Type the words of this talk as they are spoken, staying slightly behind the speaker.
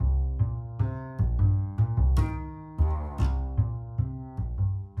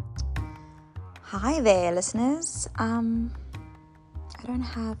Hi there, listeners. I don't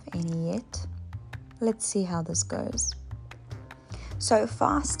have any yet. Let's see how this goes. So,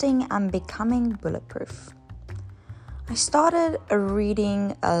 fasting and becoming bulletproof. I started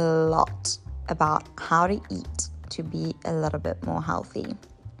reading a lot about how to eat to be a little bit more healthy.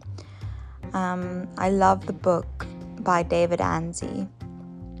 I love the book by David Anzi,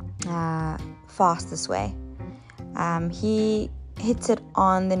 Fast This Way. He hits it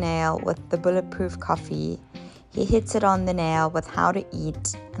on the nail with the bulletproof coffee. He hits it on the nail with how to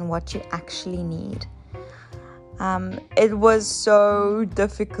eat and what you actually need. It was so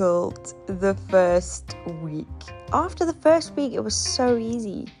difficult the first week. After the first week, it was so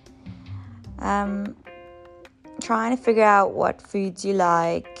easy. Trying to figure out what foods you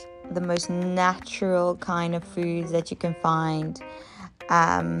like, the most natural kind of foods that you can find.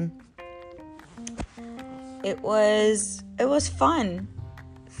 It was fun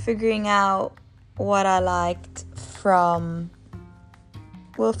figuring out what I liked from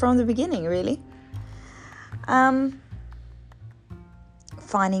the beginning, really.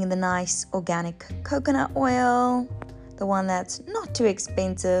 Finding the nice organic coconut oil, the one that's not too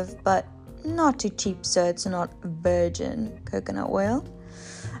expensive but not too cheap, so it's not virgin coconut oil.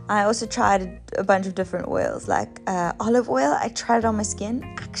 I also tried a bunch of different oils, like olive oil. I tried it on my skin,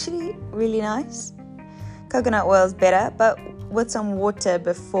 actually really nice. Coconut oil is better, but with some water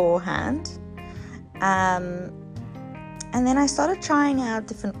beforehand. And then I started trying out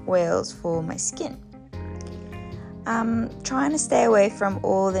different oils for my skin. Trying to stay away from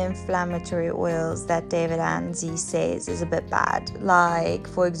all the inflammatory oils that David Anzi says is a bit bad, like,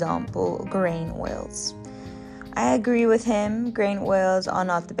 for example, grain oils. I agree with him, grain oils are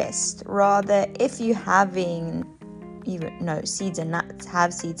not the best. Rather, if you're having seeds and nuts,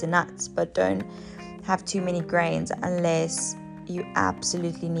 have seeds and nuts, but don't have too many grains unless you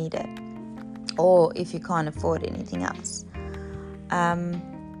absolutely need it, or if you can't afford anything else.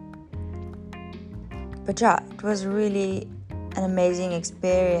 But yeah, it was really an amazing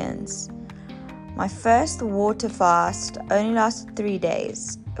experience. My first water fast only lasted 3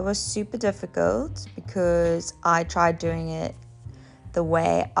 days. It was super difficult because I tried doing it the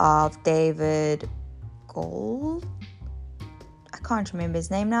way of David Gold. I can't remember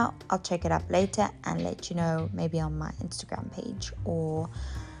his name now. I'll check it up later and let you know, maybe on my Instagram page or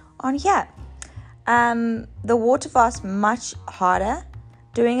on here. The water fast much harder.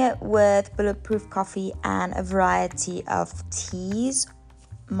 Doing it with bulletproof coffee and a variety of teas,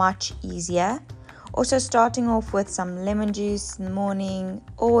 much easier. Also starting off with some lemon juice in the morning,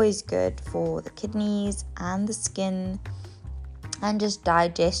 always good for the kidneys and the skin and just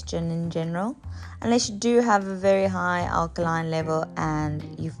digestion in general. Unless you do have a very high alkaline level and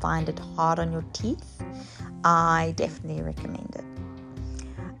you find it hard on your teeth, I definitely recommend it.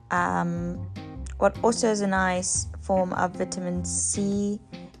 What also is a nice form of vitamin C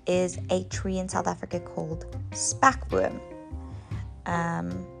is a tree in South Africa called spekboom.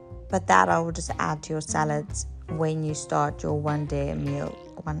 But that I will just add to your salads when you start your one meal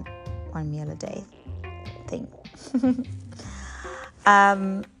a day thing.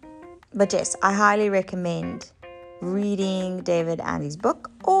 But yes, I highly recommend reading David Anzi's book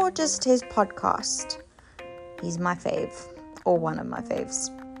or just his podcast. He's my fave, or one of my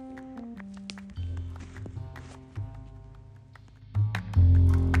faves.